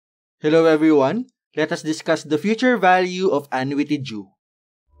Hello everyone, let us discuss the future value of annuity due.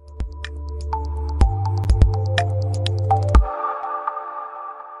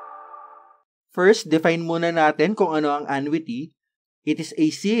 First, define muna natin kung ano ang annuity. It is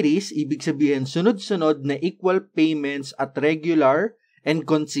a series, ibig sabihin sunod-sunod na equal payments at regular and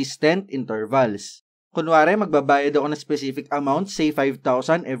consistent intervals. Kunwari, magbabayad ako ng specific amount, say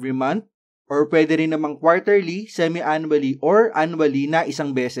 5,000 every month, or pwede rin namang quarterly, semi-annually, or annually na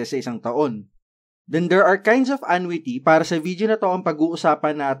isang beses sa isang taon. Then there are kinds of annuity. Para sa video na to, ang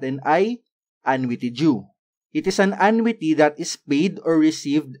pag-uusapan natin ay annuity due. It is an annuity that is paid or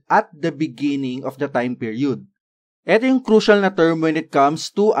received at the beginning of the time period. Ito yung crucial na term when it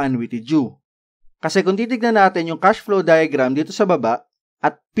comes to annuity due. Kasi kung titignan natin yung cash flow diagram dito sa baba,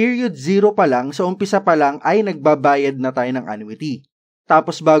 at period 0 pa lang, sa umpisa pa lang ay nagbabayad na tayo ng annuity.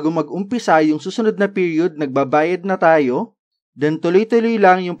 Tapos bago mag-umpisa yung susunod na period, nagbabayad na tayo, then tuloy-tuloy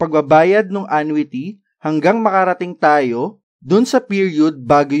lang yung pagbabayad ng annuity hanggang makarating tayo dun sa period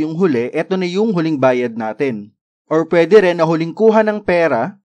bago yung huli, eto na yung huling bayad natin. Or pwede rin na huling kuha ng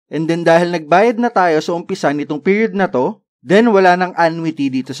pera, and then dahil nagbayad na tayo sa umpisa nitong period na to, then wala nang annuity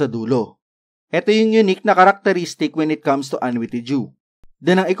dito sa dulo. Ito yung unique na characteristic when it comes to annuity due.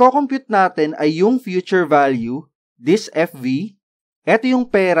 Then ang i-compute natin ay yung future value, this FV, ito yung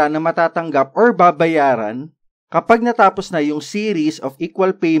pera na matatanggap or babayaran kapag natapos na yung series of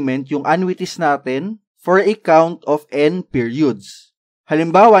equal payment yung annuities natin for a count of n periods.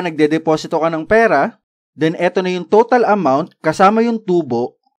 Halimbawa, nagde-deposito ka ng pera, then ito na yung total amount kasama yung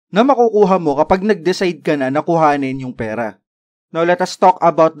tubo na makukuha mo kapag nag-decide ka na kuhanin yung pera. Now, let us talk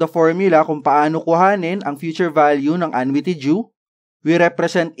about the formula kung paano kuhanin ang future value ng annuity due. We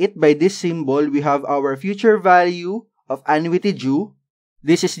represent it by this symbol. We have our future value of annuity due.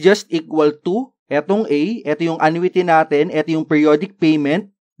 This is just equal to etong A, eto yung annuity natin, eto yung periodic payment,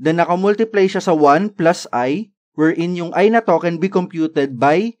 then nakamultiply siya sa 1 plus I, wherein yung I na to can be computed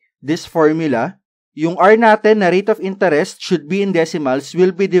by this formula. Yung R natin na rate of interest should be in decimals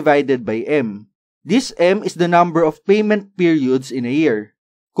will be divided by M. This M is the number of payment periods in a year.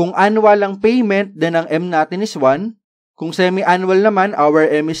 Kung annual ang payment, then ang M natin is 1. Kung semi-annual naman, our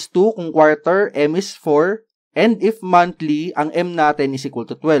M is 2. Kung quarter, M is 4. And if monthly, ang M natin is equal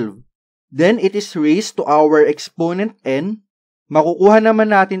to 12. Then it is raised to our exponent N. Makukuha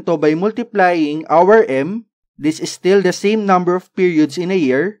naman natin to by multiplying our M. This is still the same number of periods in a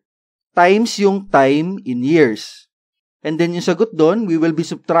year times yung time in years. And then yung sagot doon, we will be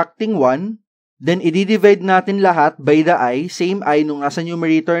subtracting 1. Then i-divide natin lahat by the I, same I nung nasa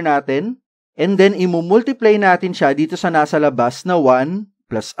numerator natin. And then, imumultiply natin siya dito sa nasa labas na 1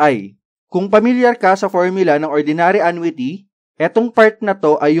 plus I. Kung familiar ka sa formula ng ordinary annuity, etong part na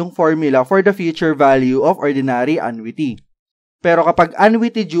to ay yung formula for the future value of ordinary annuity. Pero kapag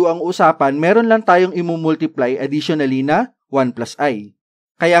annuity due ang usapan, meron lang tayong imumultiply additionally na 1 plus I.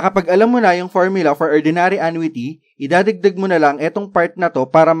 Kaya kapag alam mo na yung formula for ordinary annuity, idadagdag mo na lang etong part na to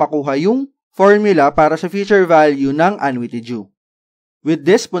para makuha yung formula para sa future value ng annuity due. With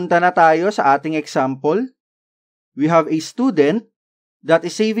this, punta na tayo sa ating example. We have a student that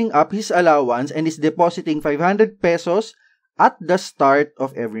is saving up his allowance and is depositing 500 pesos at the start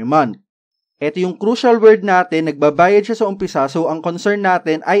of every month. Ito yung crucial word natin, nagbabayad siya sa umpisa, so ang concern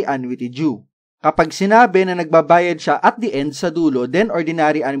natin ay annuity due. Kapag sinabi na nagbabayad siya at the end sa dulo, then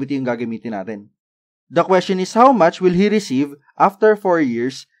ordinary annuity yung gagamitin natin. The question is how much will he receive after 4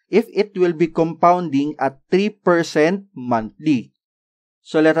 years if it will be compounding at 3% monthly.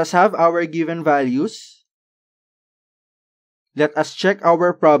 So let us have our given values. Let us check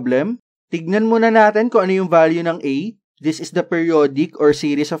our problem. Tignan muna natin kung ano yung value ng A. This is the periodic or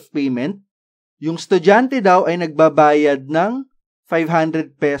series of payment. Yung estudyante daw ay nagbabayad ng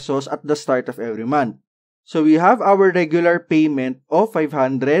 500 pesos at the start of every month. So we have our regular payment of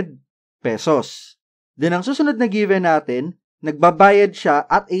 500 pesos. Then ang susunod na given natin, nagbabayad siya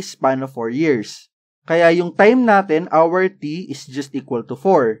at a span of 4 years. Kaya yung time natin, our T is just equal to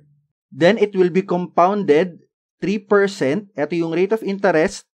 4. Then it will be compounded 3%. Ito yung rate of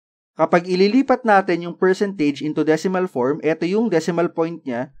interest. Kapag ililipat natin yung percentage into decimal form, ito yung decimal point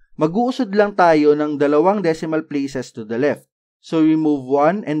niya, mag-uusod lang tayo ng 2 decimal places to the left. So we move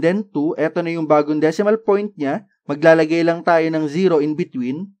 1 and then 2. Ito na yung bagong decimal point niya. Maglalagay lang tayo ng 0 in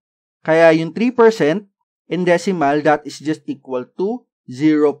between. Kaya yung 3% in decimal, that is just equal to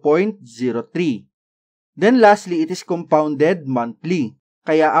 0.03. Then lastly, it is compounded monthly.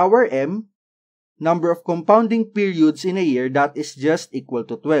 Kaya our M, number of compounding periods in a year, that is just equal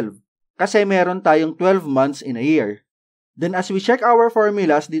to 12. Kasi meron tayong 12 months in a year. Then as we check our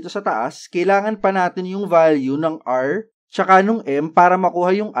formulas dito sa taas, kailangan pa natin yung value ng R tsaka nung M para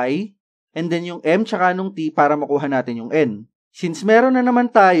makuha yung I, and then yung M tsaka nung T para makuha natin yung N. Since meron na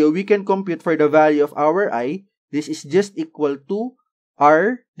naman tayo, we can compute for the value of our I. This is just equal to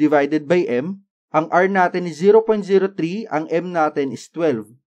R divided by M. Ang R natin is 0.03, ang M natin is 12.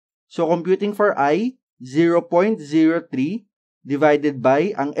 So, computing for I, 0.03 divided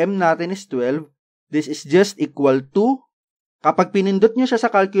by, ang M natin is 12. This is just equal to, kapag pinindot nyo siya sa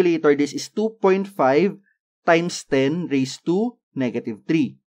calculator, this is 2.5 times 10 raised to negative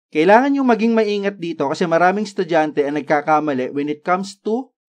 3. Kailangan nyo maging maingat dito kasi maraming estudyante ang nagkakamali when it comes to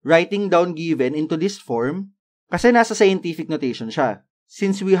writing down given into this form kasi nasa scientific notation siya.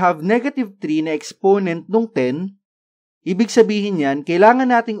 Since we have negative 3 na exponent nung 10, ibig sabihin yan,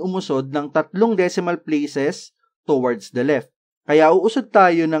 kailangan nating umusod ng 3 decimal places towards the left. Kaya uusod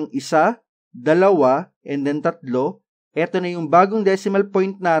tayo ng 1, 2, and then 3. Ito na yung bagong decimal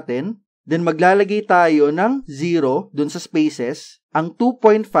point natin. Then maglalagay tayo ng 0 dun sa spaces. Ang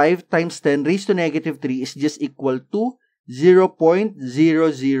 2.5 times 10 raised to negative 3 is just equal to 0.0025.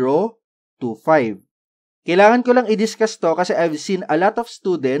 Kailangan ko lang i-discuss to kasi I've seen a lot of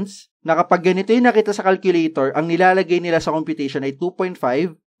students na kapag ganito yung nakita sa calculator, ang nilalagay nila sa computation ay 2.5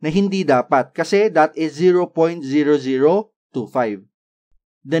 na hindi dapat kasi that is 0.0025.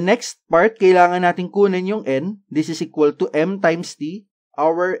 The next part, kailangan natin kunin yung N. This is equal to M times T.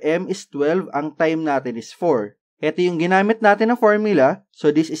 Our M is 12, ang time natin is 4. Ito yung ginamit natin na formula.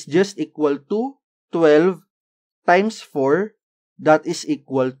 So this is just equal to 12 times 4. That is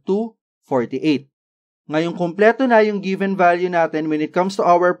equal to 48. Ngayong kumpleto na yung given value natin when it comes to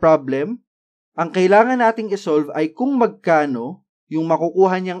our problem, ang kailangan nating isolve ay kung magkano yung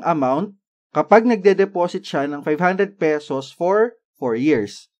makukuha niyang amount kapag nagde-deposit siya ng 500 pesos for 4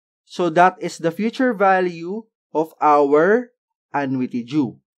 years. So that is the future value of our annuity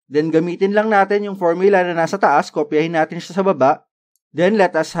due. Then gamitin lang natin yung formula na nasa taas, kopyahin natin siya sa baba. Then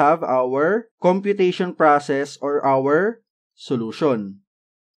let us have our computation process or our solution.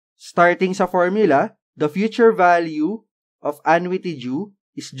 Starting sa formula, the future value of annuity due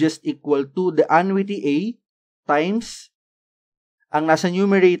is just equal to the annuity A times, ang nasa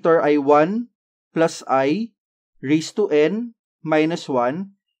numerator ay 1 plus I raised to N minus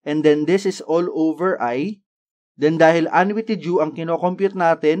 1, and then this is all over I. Then dahil annuity due ang kinocompute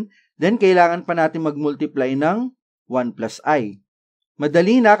natin, then kailangan pa natin mag-multiply ng 1 plus I.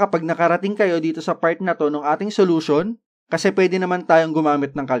 Madali na kapag nakarating kayo dito sa part na to ng ating solution kasi pwede naman tayong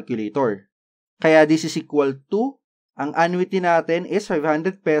gumamit ng calculator. Kaya this is equal to, ang annuity natin is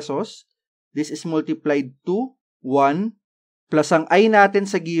 500 pesos. This is multiplied to 1 plus ang I natin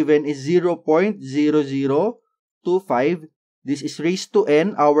sa given is 0.0025. This is raised to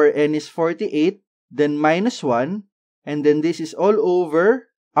N. Our N is 48. Then minus 1. And then this is all over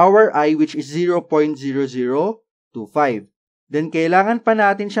our I which is 0.0025. Then kailangan pa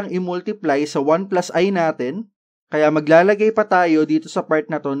natin siyang i-multiply sa 1 plus I natin. Kaya maglalagay pa tayo dito sa part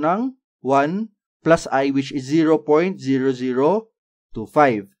na to ng 1 plus I which is 0.0025.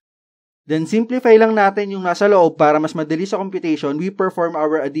 Then simplify lang natin yung nasa loob para mas madali sa computation. We perform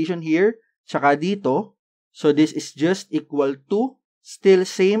our addition here, tsaka dito. So this is just equal to, still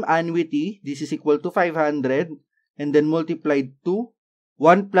same annuity, this is equal to 500, and then multiplied to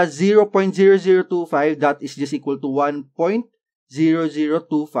 1 plus 0.0025, that is just equal to 1.0025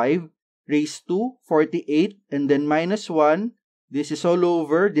 raised to 48, and then minus 1, this is all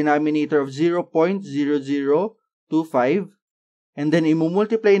over, denominator of 0.0025, and then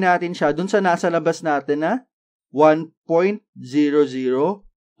imumultiply natin siya dun sa nasa labas natin na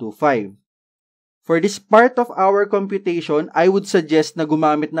 1.0025. For this part of our computation, I would suggest na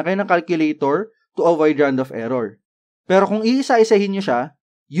gumamit na kayo ng calculator to avoid round of error. Pero kung iisa-isahin nyo siya,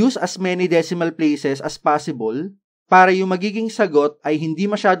 use as many decimal places as possible para yung magiging sagot ay hindi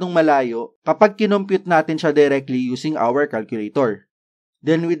masyadong malayo kapag kinompute natin siya directly using our calculator.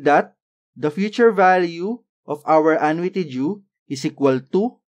 Then with that, the future value of our annuity due is equal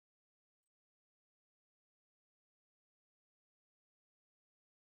to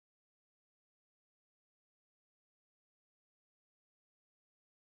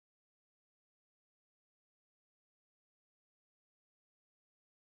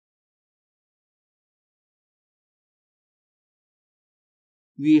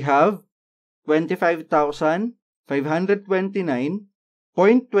we have 25,529.27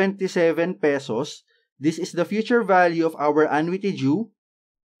 pesos. This is the future value of our annuity due.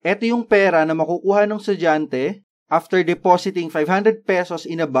 Ito yung pera na makukuha ng estudyante after depositing 500 pesos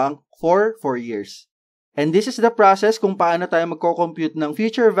in a bank for 4 years. And this is the process kung paano tayo magko-compute ng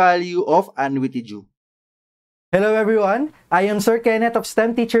future value of annuity due. Hello everyone! I am Sir Kenneth of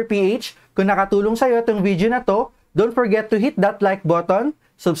STEM Teacher PH. Kung nakatulong sa'yo itong video na to, Don't forget to hit that like button,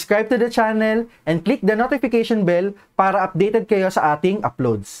 subscribe to the channel, and click the notification bell para updated kayo sa ating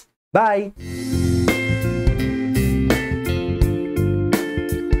uploads. Bye!